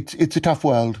 It's a tough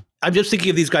world. I'm just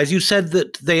thinking of these guys. You said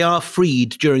that they are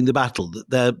freed during the battle,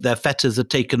 that their fetters are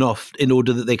taken off in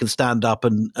order that they can stand up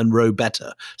and row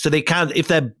better. So they can, if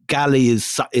their galley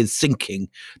is sinking,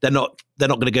 they're not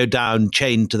going to go down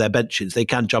chained to their benches. They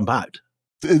can jump out.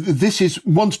 This is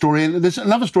one story. And there's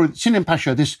another story. Sinan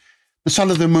Pasha, the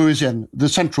son of the Muezzin, the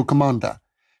central commander,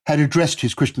 had addressed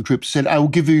his Christian troops, said, I will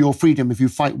give you your freedom if you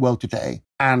fight well today.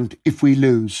 And if we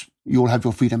lose, you'll have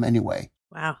your freedom anyway.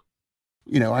 Wow.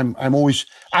 I'm always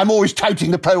touting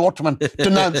the pro-Ottoman,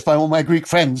 denounced by all my Greek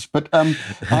friends, but I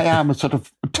am a sort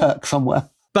of Turk somewhere.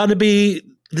 Barnaby,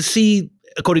 the sea,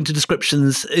 according to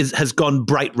descriptions, has gone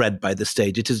bright red by this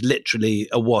stage. It is literally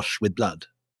awash with blood.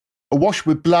 Awash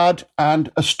with blood,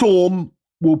 and a storm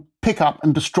will pick up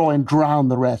and destroy and drown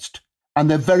the rest. And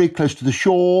they're very close to the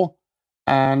shore,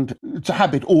 and it's a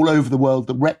habit all over the world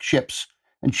that wrecked ships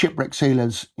and shipwrecked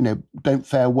sailors, don't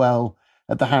fare well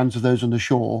at the hands of those on the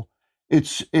shore.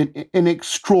 It's an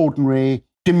extraordinary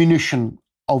diminution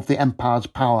of the empire's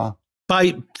power.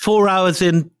 By 4 hours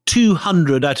in,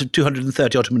 200 out of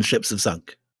 230 Ottoman ships have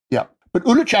sunk. Yeah. But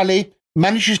Uluç Ali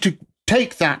manages to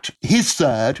take his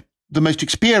third, the most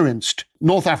experienced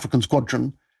North African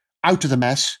squadron, out of the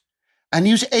mess, and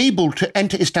he was able to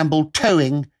enter Istanbul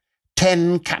towing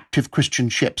 10 captive Christian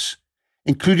ships,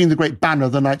 including the great banner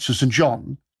of the Knights of St.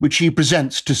 John, which he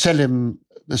presents to Selim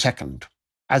II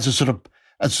as a sort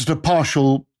of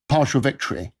partial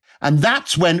victory. And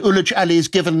that's when Uluç Ali is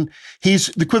given, he's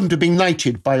the equivalent of being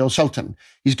knighted by your sultan.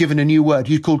 He's given a new word.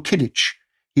 He's called Kilic.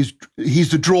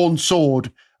 He's the drawn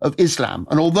sword of Islam.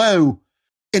 And although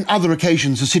in other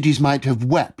occasions the cities might have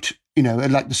wept,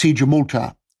 like the siege of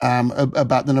Malta,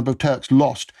 about the number of Turks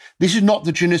lost, this is not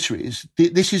the Janissaries.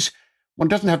 This is, one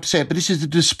doesn't have to say it, but this is the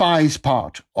despised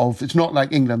part of, it's not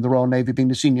like England, the Royal Navy being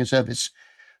the senior service.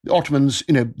 The Ottomans,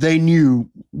 they knew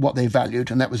what they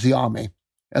valued, and that was the army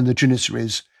and the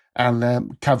Janissaries and the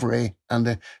cavalry and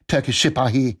the Turkish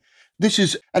Sipahi. This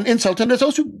is an insult. And it's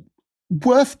also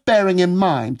worth bearing in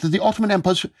mind that the Ottoman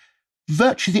Empire is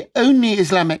virtually the only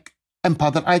Islamic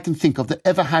empire that I can think of that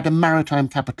ever had a maritime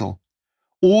capital.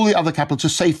 All the other capitals are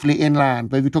safely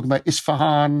inland, whether we're talking about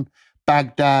Isfahan,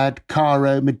 Baghdad,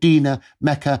 Cairo, Medina,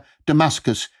 Mecca,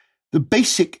 Damascus. The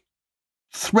basic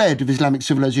thread of Islamic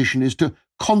civilization is to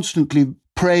constantly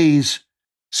praise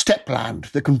steppe-land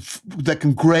that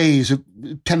can graze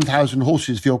 10,000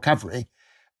 horses for your cavalry,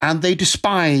 and they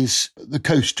despise the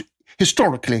coast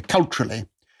historically, culturally.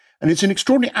 And it's an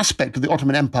extraordinary aspect of the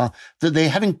Ottoman Empire that they,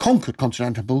 having conquered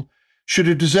Constantinople, should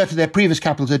have deserted their previous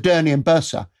capitals, Edirne and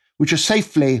Bursa, which are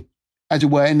safely, as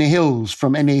it were, in the hills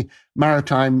from any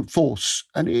maritime force.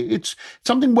 And it's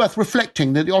something worth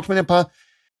reflecting that the Ottoman Empire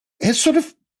has sort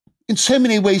of, in so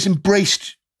many ways,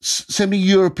 embraced so many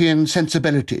European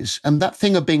sensibilities. And that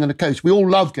thing of being on the coast, we all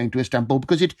love going to Istanbul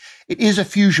because it is a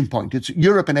fusion point. It's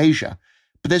Europe and Asia.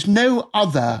 But there's no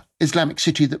other Islamic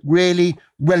city that really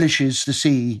relishes the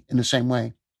sea in the same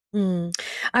way.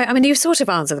 I mean, you sort of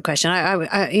answered the question.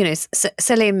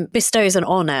 Selim bestows an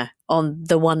honour on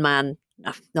the one man,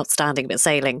 not standing, but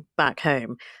sailing back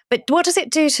home. But what does it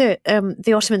do to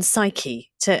the Ottoman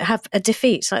psyche to have a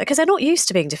defeat? Because they're not used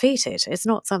to being defeated. It's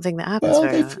not something that happens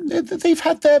very often.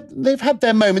 They've had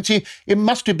their moments. It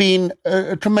must have been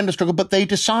a tremendous struggle, but they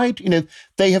decide,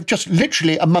 they have just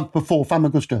literally a month before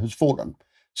Famagusta has fallen.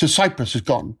 So Cyprus is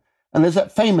gone. And there's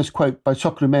that famous quote by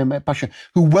Sokolu Mehmet Pasha,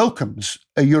 who welcomes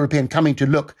a European coming to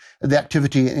look at the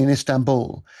activity in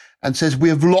Istanbul and says, "We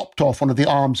have lopped off one of the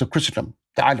arms of Christendom,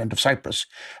 the island of Cyprus,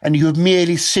 and you have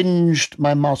merely singed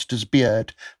my master's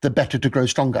beard, the better to grow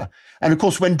stronger." And of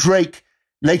course, when Drake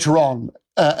later on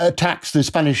attacks the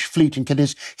Spanish fleet in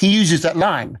Cadiz, he uses that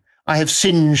line, "I have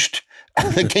singed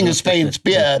the King of Spain's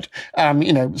beard,"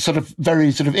 sort of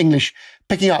very sort of English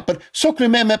picking up. But Sokolu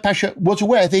Mehmet Pasha was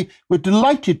aware. They were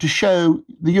delighted to show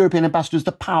the European ambassadors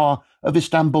the power of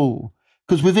Istanbul,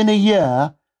 because within a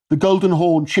year, the Golden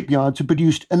Horn shipyards had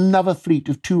produced another fleet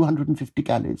of 250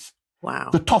 galleys. Wow.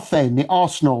 The Toffain, the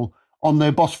arsenal on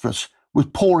the Bosphorus, was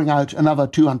pouring out another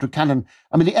 200 cannon.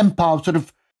 I mean, the empire sort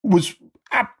of was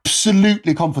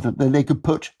absolutely confident that they could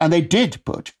put, and they did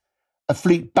put, a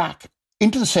fleet back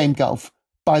into the same Gulf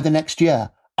by the next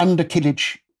year under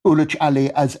Kilij Uluç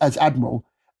Ali as admiral,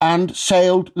 and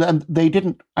sailed. And they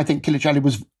didn't. I think Kilij Ali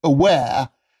was aware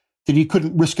that he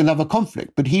couldn't risk another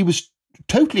conflict, but he was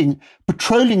totally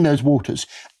patrolling those waters,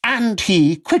 and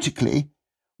he critically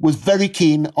was very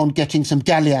keen on getting some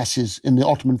galleasses in the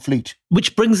Ottoman fleet.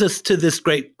 Which brings us to this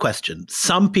great question.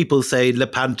 Some people say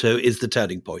Lepanto is the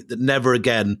turning point, that never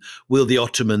again will the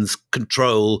Ottomans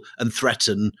control and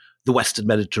threaten the Western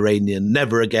Mediterranean.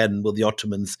 Never again will the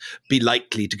Ottomans be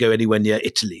likely to go anywhere near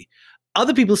Italy.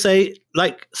 Other people say,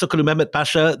 like Sokolu Mehmet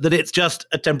Pasha, that it's just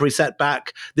a temporary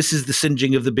setback. This is the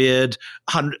singeing of the beard.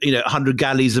 100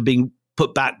 galleys are being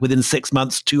put back within 6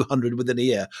 months, 200 within a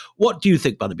year. What do you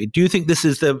think, Barnaby? Do you think this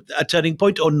is a turning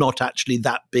point, or not actually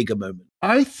that big a moment?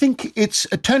 I think it's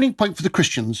a turning point for the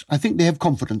Christians. I think they have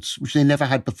confidence, which they never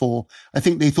had before. I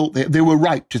think they thought they were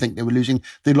right to think they were losing.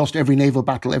 They lost every naval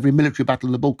battle, every military battle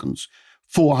in the Balkans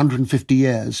for 150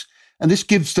 years. And this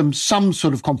gives them some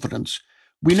sort of confidence.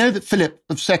 We know that Philip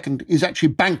II is actually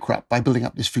bankrupt by building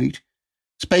up this fleet.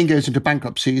 Spain goes into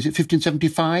bankruptcy. Is it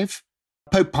 1575?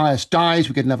 Pope Pius dies.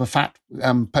 We get another fat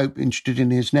pope interested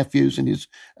in his nephews and his,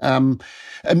 and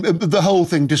the whole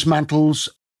thing dismantles.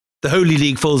 The Holy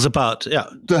League falls apart, yeah.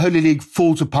 The Holy League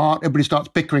falls apart. Everybody starts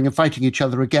bickering and fighting each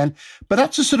other again. But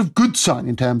that's a sort of good sign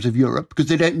in terms of Europe, because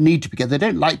they don't need to be together. They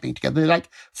don't like being together. They like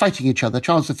fighting each other.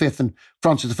 Charles V and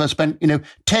Francis I spent,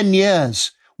 10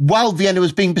 years while Vienna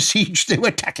was being besieged. They were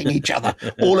attacking each other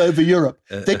all over Europe.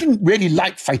 They didn't really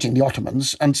like fighting the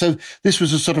Ottomans. And so this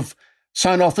was a sort of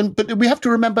sign off. But we have to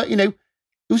remember,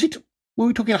 were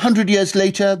we talking 100 years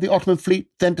later, the Ottoman fleet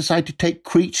then decided to take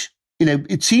Crete?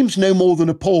 It seems no more than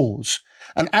a pause.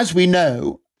 And as we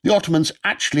know, the Ottomans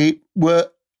actually were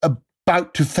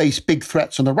about to face big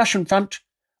threats on the Russian front.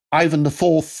 Ivan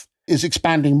IV is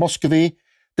expanding Muscovy.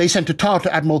 They sent a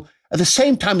Tartar admiral at the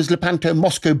same time as Lepanto.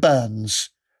 Moscow burns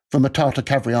from a Tartar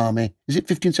cavalry army. Is it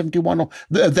 1571 or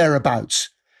thereabouts?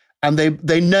 And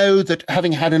they know that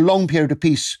having had a long period of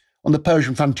peace on the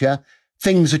Persian frontier,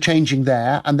 things are changing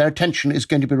there, and their attention is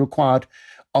going to be required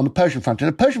on the Persian front. And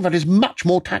the Persian front is much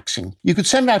more taxing. You could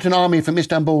send out an army from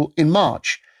Istanbul in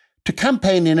March to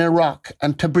campaign in Iraq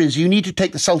and Tabriz. You need to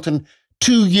take the Sultan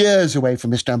 2 years away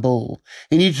from Istanbul.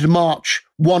 He needed to march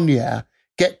 1 year,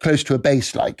 get close to a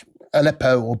base like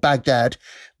Aleppo or Baghdad,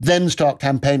 then start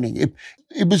campaigning.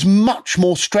 It was much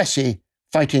more stressy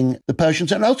fighting the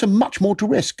Persians, and also much more to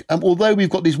risk. Although we've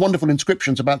got these wonderful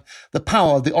inscriptions about the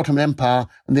power of the Ottoman Empire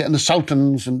and the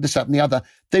sultans and this, that, and the other,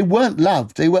 they weren't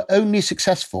loved. They were only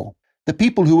successful. The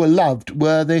people who were loved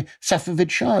were the Safavid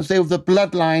Shahs. They were the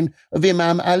bloodline of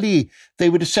Imam Ali. They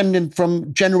were descended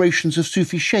from generations of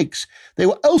Sufi sheikhs. They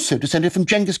were also descended from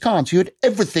Genghis Khan, so you had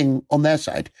everything on their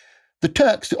side. The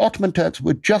Turks, the Ottoman Turks,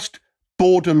 were just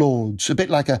border lords, a bit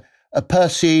like a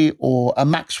Percy or a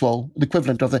Maxwell, the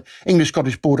equivalent of the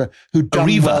English-Scottish border, who'd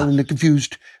done well in the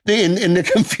confused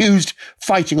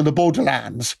fighting on the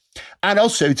borderlands. And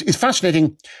also, it's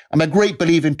fascinating. I'm a great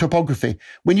believer in topography.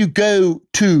 When you go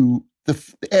to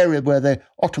the area where the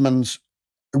Ottomans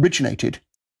originated,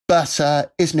 Bursa,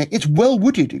 Iznik, it's well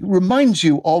wooded. It reminds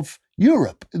you of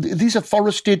Europe. These are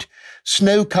forested,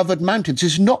 snow-covered mountains.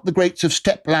 It's not the greats of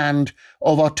steppe land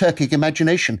of our Turkic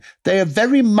imagination. They are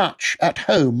very much at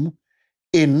home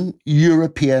in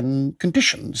European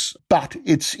conditions. But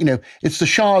it's the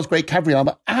Shah's great cavalry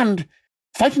armor, and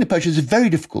fighting the Persians is very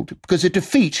difficult because a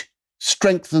defeat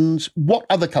strengthens what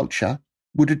other culture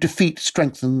would a defeat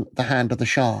strengthen the hand of the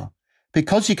Shah?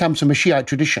 Because he comes from a Shiite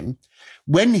tradition,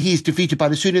 when he's defeated by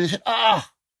the Sunni, they say,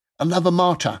 another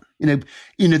martyr.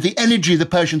 The energy of the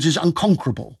Persians is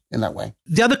unconquerable in that way.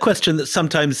 The other question that's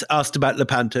sometimes asked about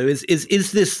Lepanto is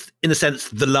this, in a sense,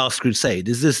 the last crusade?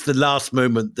 Is this the last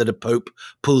moment that a pope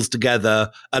pulls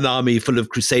together an army full of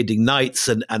crusading knights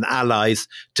and allies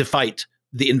to fight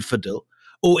the infidel?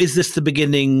 Or is this the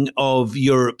beginning of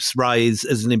Europe's rise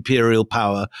as an imperial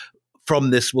power? From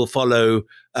this will follow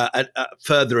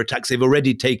further attacks. They've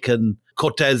already taken,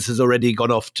 Cortez has already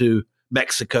gone off to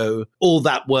Mexico. All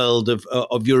that world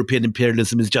of European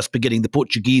imperialism is just beginning. The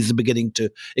Portuguese are beginning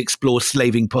to explore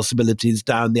slaving possibilities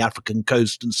down the African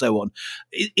coast and so on.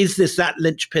 Is this that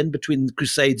linchpin between the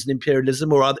Crusades and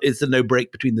imperialism, or is there no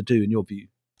break between the two in your view?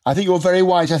 I think you're very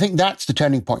wise. I think that's the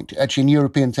turning point, actually, in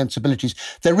European sensibilities.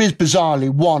 There is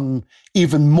bizarrely one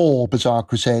even more bizarre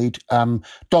crusade.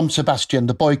 Dom Sebastian,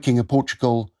 the boy king of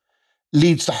Portugal,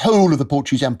 leads the whole of the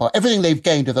Portuguese Empire, everything they've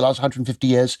gained over the last 150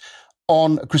 years,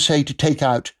 on a crusade to take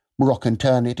out Morocco and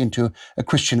turn it into a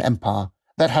Christian empire.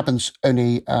 That happens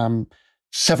only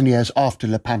 7 years after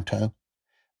Lepanto.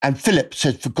 And Philip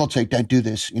said, for God's sake, don't do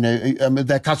this.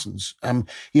 They're cousins.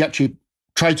 He actually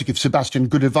tried to give Sebastian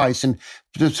good advice, and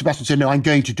Sebastian said, no, I'm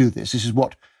going to do this. This is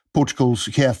what Portugal's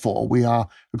here for. We are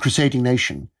a crusading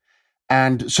nation.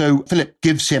 And so Philip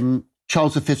gives him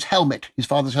Charles V's helmet, his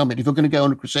father's helmet. If you're going to go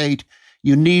on a crusade,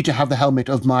 you need to have the helmet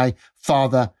of my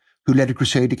father who led a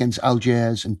crusade against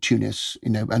Algiers and Tunis,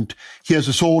 and here's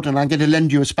a sword, and I'm going to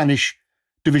lend you a Spanish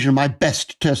division of my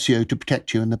best tercio to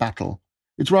protect you in the battle.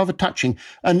 It's rather touching.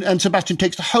 And Sebastian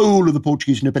takes the whole of the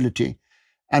Portuguese nobility.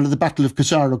 And at the Battle of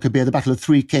Cazaro Kabir, the Battle of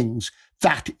Three Kings,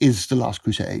 that is the last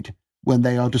crusade, when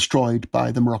they are destroyed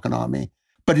by the Moroccan army.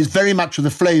 But it's very much of the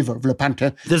flavour of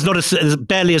Lepanto. There's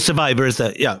barely a survivor, is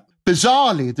there? Yeah.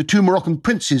 Bizarrely, the two Moroccan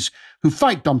princes who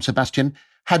fight Dom Sebastian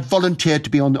had volunteered to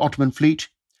be on the Ottoman fleet.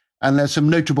 And there's some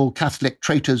notable Catholic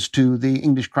traitors to the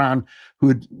English crown who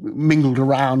had mingled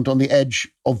around on the edge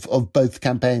of both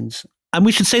campaigns. And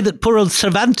we should say that poor old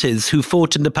Cervantes, who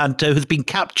fought in Lepanto, has been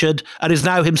captured and is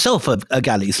now himself a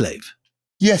galley slave.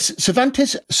 Yes,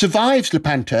 Cervantes survives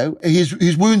Lepanto.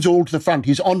 His wounds are all to the front.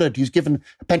 He's honoured. He's given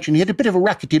a pension. He had a bit of a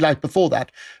rackety life before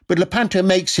that. But Lepanto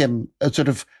makes him a sort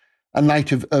of a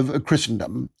knight of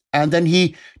Christendom. And then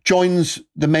he joins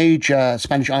the major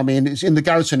Spanish army and is in the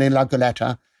garrison in La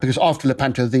Goleta, because after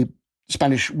Lepanto, the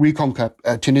Spanish reconquer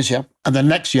Tunisia. And then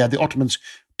next year, the Ottomans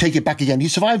take it back again. He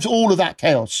survives all of that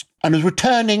chaos and is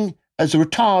returning as a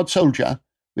retired soldier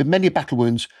with many battle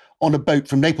wounds on a boat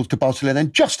from Naples to Barcelona.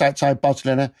 And just outside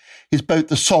Barcelona, his boat,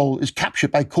 the Sol, is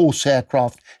captured by Corsair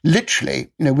craft,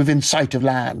 literally, within sight of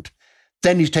land.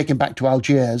 Then he's taken back to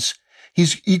Algiers.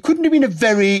 He couldn't have been a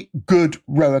very good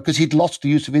rower because he'd lost the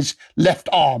use of his left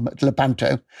arm at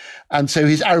Lepanto. And so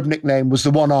his Arab nickname was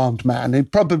the one-armed man. He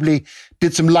probably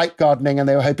did some light gardening and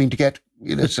they were hoping to get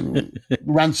some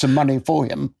ransom money for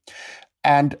him.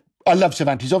 And I love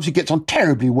Cervantes. Obviously gets on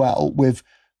terribly well with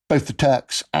both the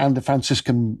Turks and the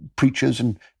Franciscan preachers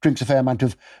and drinks a fair amount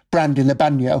of brandy in the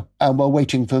baño while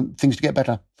waiting for things to get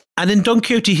better. And in Don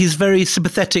Quixote, he's very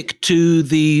sympathetic to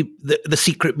the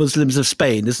secret Muslims of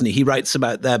Spain, isn't he? He writes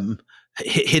about them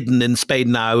hidden in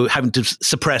Spain now, having to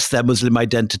suppress their Muslim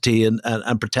identity and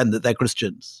pretend that they're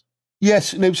Christians.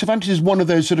 Yes, Cervantes is one of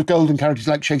those sort of golden characters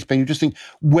like Shakespeare. You just think,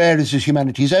 where is his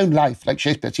humanity? His own life, like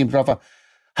Shakespeare, seems rather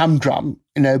humdrum,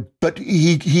 but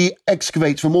he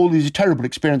excavates from all these terrible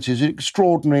experiences,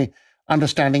 extraordinary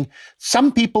understanding.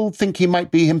 Some people think he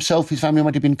might be himself, his family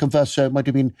might have been converso, might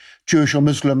have been Jewish or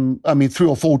Muslim, 3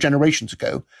 or 4 generations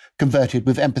ago, converted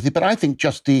with empathy. But I think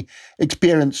just the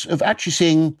experience of actually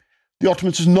seeing the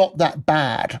Ottomans as not that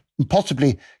bad, and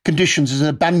possibly conditions as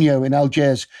a bagnio in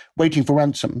Algiers waiting for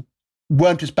ransom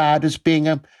weren't as bad as being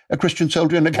a Christian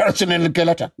soldier in a garrison in La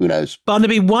Goleta. Who knows?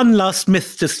 Barnaby, one last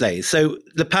myth to slay. So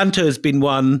Lepanto has been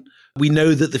won. We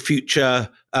know that the future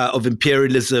of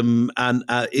imperialism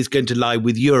is going to lie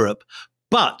with Europe.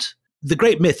 But the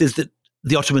great myth is that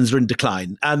the Ottomans are in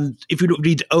decline. And if you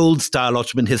read old-style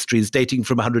Ottoman histories dating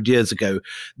from 100 years ago,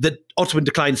 the Ottoman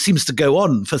decline seems to go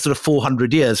on for sort of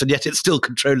 400 years, and yet it's still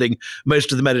controlling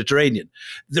most of the Mediterranean.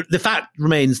 The fact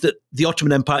remains that the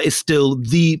Ottoman Empire is still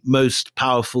the most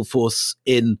powerful force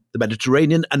in the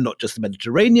Mediterranean, and not just the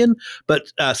Mediterranean,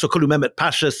 but Sokolu Mehmet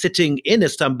Pasha, sitting in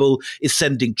Istanbul, is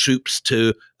sending troops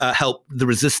to help the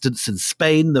resistance in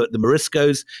Spain, the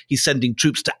Moriscos. He's sending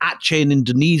troops to Aceh in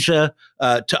Indonesia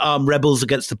to arm rebels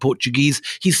against the Portuguese.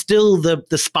 He's still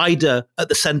the spider at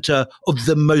the center of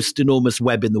the most enormous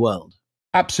web in the world.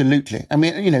 Absolutely.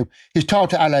 His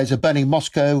Tartar allies are burning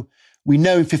Moscow. We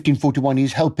know in 1541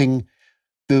 he's helping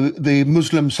the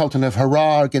Muslim Sultan of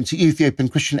Harar against the Ethiopian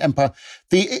Christian Empire.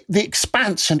 The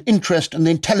expanse and interest and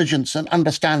the intelligence and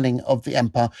understanding of the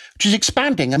empire, which is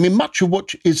expanding. Much of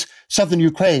what is southern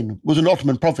Ukraine was an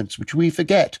Ottoman province, which we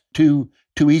forget too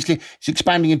easily. It's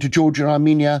expanding into Georgia,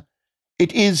 Armenia.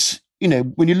 It is,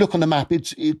 when you look on the map,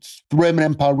 it's the Roman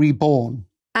Empire reborn.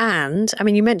 And, I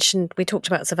mean, we talked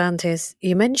about Cervantes,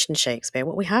 you mentioned Shakespeare.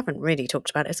 What we haven't really talked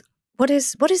about is what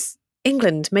is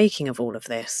England making of all of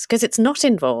this? Because it's not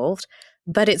involved,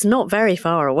 but it's not very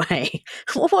far away.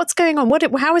 What's going on?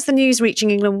 How is the news reaching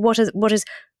England? What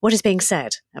is being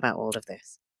said about all of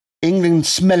this? England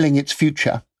smelling its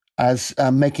future as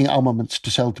making armaments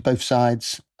to sell to both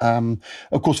sides.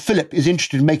 Of course, Philip is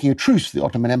interested in making a truce with the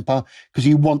Ottoman Empire because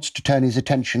he wants to turn his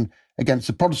attention against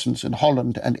the Protestants in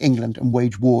Holland and England and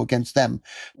wage war against them.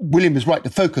 William is right to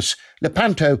focus.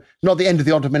 Lepanto, not the end of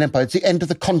the Ottoman Empire, it's the end of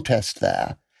the contest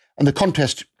there. And the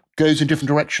contest goes in a different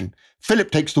direction. Philip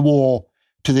takes the war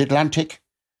to the Atlantic,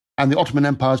 and the Ottoman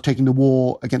Empire is taking the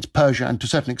war against Persia and to a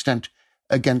certain extent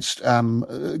against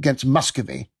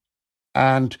Muscovy.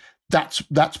 And that's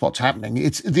what's happening.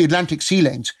 It's the Atlantic sea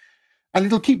lanes. And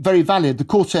it'll keep very valid. The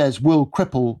Corsairs will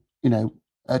cripple,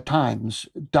 at times,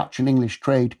 Dutch and English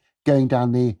trade going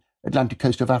down the Atlantic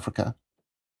coast of Africa.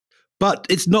 But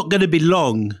it's not going to be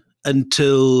long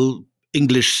until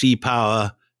English sea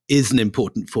power is an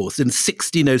important force. In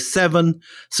 1607,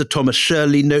 Sir Thomas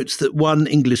Shirley notes that one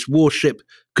English warship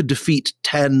could defeat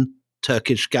 10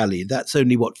 Turkish galleys. That's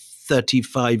only,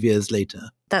 35 years later.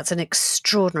 That's an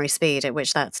extraordinary speed at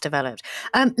which that's developed.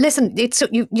 Listen,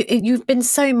 you've been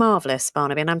so marvellous,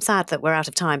 Barnaby, and I'm sad that we're out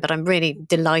of time, but I'm really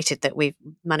delighted that we've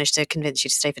managed to convince you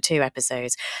to stay for 2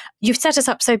 episodes. You've set us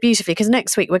up so beautifully because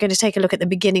next week we're going to take a look at the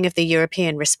beginning of the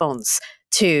European response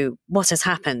to what has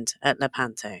happened at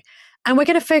Lepanto. And we're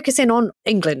going to focus in on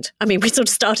England. I mean, we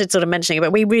started mentioning it,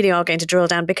 but we really are going to drill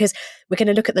down because we're going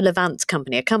to look at the Levant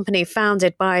Company, a company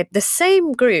founded by the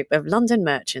same group of London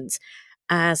merchants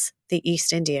as the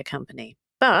East India Company,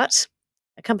 but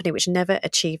a company which never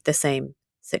achieved the same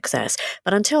success.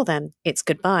 But until then, it's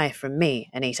goodbye from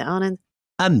me, Anita Anand.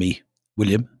 And me,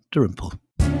 William Davenport.